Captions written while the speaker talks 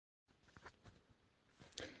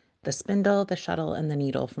The Spindle, the Shuttle, and the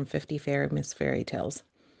Needle from 50 Famous Fairy Tales.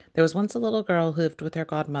 There was once a little girl who lived with her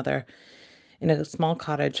godmother in a small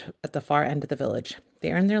cottage at the far end of the village.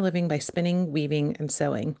 They earned their living by spinning, weaving, and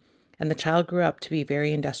sewing, and the child grew up to be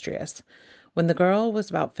very industrious. When the girl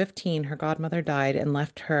was about 15, her godmother died and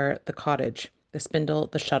left her the cottage, the spindle,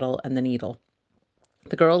 the shuttle, and the needle.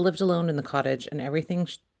 The girl lived alone in the cottage, and everything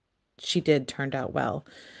she did turned out well.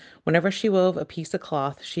 Whenever she wove a piece of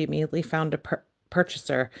cloth, she immediately found a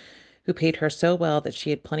purchaser who paid her so well that she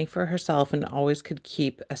had plenty for herself and always could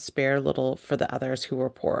keep a spare little for the others who were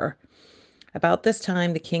poorer. About this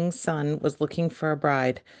time, the king's son was looking for a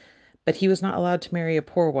bride, but he was not allowed to marry a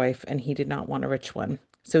poor wife, and he did not want a rich one.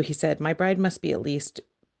 So he said, "My bride must be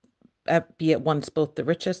be at once both the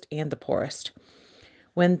richest and the poorest."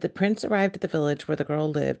 When the prince arrived at the village where the girl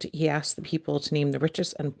lived, he asked the people to name the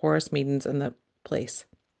richest and poorest maidens in the place.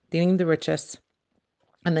 They named the richest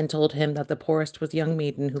and then told him that the poorest was a young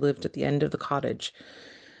maiden who lived at the end of the cottage,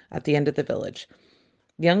 at the end of the village.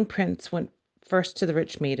 The young prince went first to the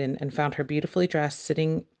rich maiden and found her beautifully dressed,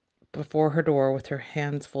 sitting before her door with her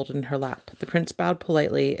hands folded in her lap. The prince bowed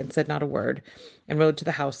politely and said not a word, and rode to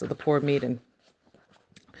the house of the poor maiden.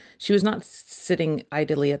 She was not sitting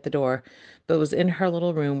idly at the door, but was in her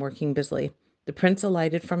little room working busily. The prince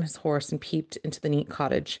alighted from his horse and peeped into the neat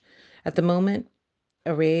cottage. At the moment,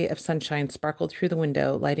 a ray of sunshine sparkled through the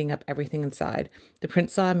window, lighting up everything inside. The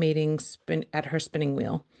prince saw a maiden spin at her spinning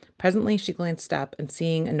wheel. Presently she glanced up, and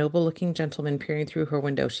seeing a noble-looking gentleman peering through her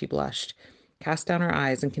window, she blushed, cast down her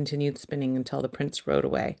eyes, and continued spinning until the prince rode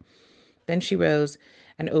away. Then she rose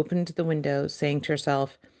and opened the window, saying to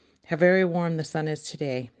herself, "How very warm the sun is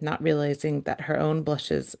today," not realizing that her own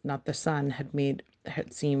blushes, not the sun,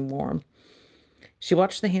 had seem warm. She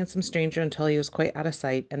watched the handsome stranger until he was quite out of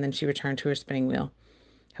sight, and then she returned to her spinning wheel.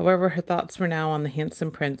 However, her thoughts were now on the handsome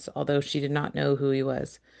prince, although she did not know who he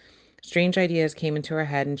was. Strange ideas came into her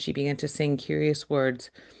head, and she began to sing curious words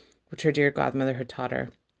which her dear godmother had taught her.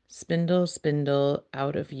 "Spindle, spindle,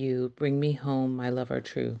 out of you, bring me home my lover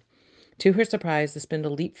true." To her surprise, the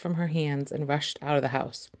spindle leaped from her hands and rushed out of the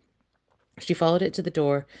house. She followed it to the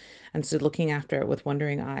door and stood looking after it with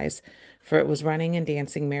wondering eyes, for it was running and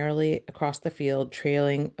dancing merrily across the field,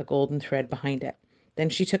 trailing a golden thread behind it. Then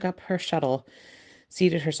she took up her shuttle,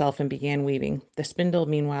 seated herself, and began weaving. The spindle,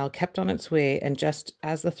 meanwhile, kept on its way, and just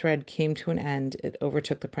as the thread came to an end, it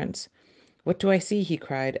overtook the prince. "What do I see?" he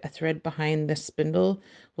cried. "A thread behind this spindle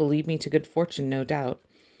will lead me to good fortune, no doubt."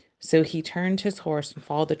 So he turned his horse and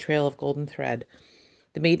followed the trail of golden thread.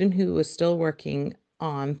 The maiden, who was still working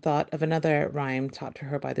on, thought of another rhyme taught to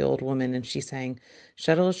her by the old woman, and she sang,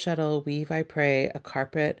 "Shuttle, shuttle, weave, I pray, a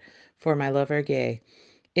carpet for my lover gay."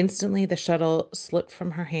 Instantly the shuttle slipped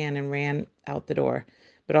from her hand and ran out the door.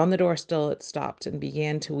 But on the door still it stopped and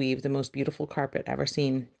began to weave the most beautiful carpet ever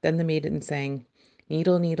seen. Then the maiden sang,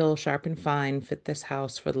 "Needle, needle, sharp and fine, fit this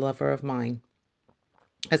house for the lover of mine."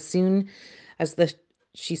 As soon as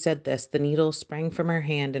she said this, the needle sprang from her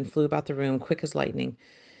hand and flew about the room quick as lightning.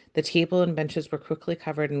 The table and benches were quickly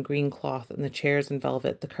covered in green cloth, and the chairs in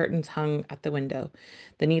velvet. The curtains hung at the window.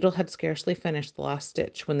 The needle had scarcely finished the last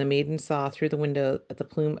stitch when the maiden saw through the window the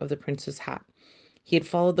plume of the prince's hat. He had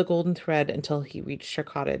followed the golden thread until he reached her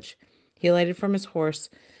cottage. He alighted from his horse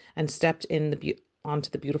and stepped onto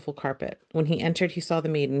the beautiful carpet. When he entered, he saw the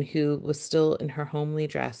maiden, who was still in her homely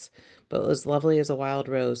dress, but was lovely as a wild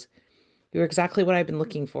rose. "You're exactly what I've been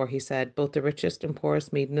looking for," he said, "both the richest and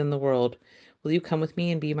poorest maiden in the world. Will you come with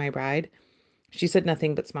me and be my bride?" She said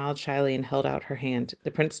nothing, but smiled shyly and held out her hand.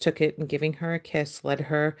 The prince took it, and giving her a kiss, led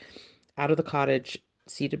her out of the cottage,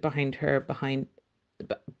 seated behind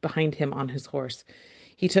him on his horse.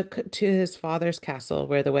 He took to his father's castle,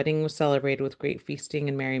 where the wedding was celebrated with great feasting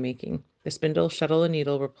and merrymaking. The spindle, shuttle, and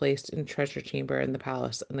needle were placed in a treasure chamber in the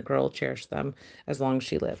palace, and the girl cherished them as long as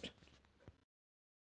she lived.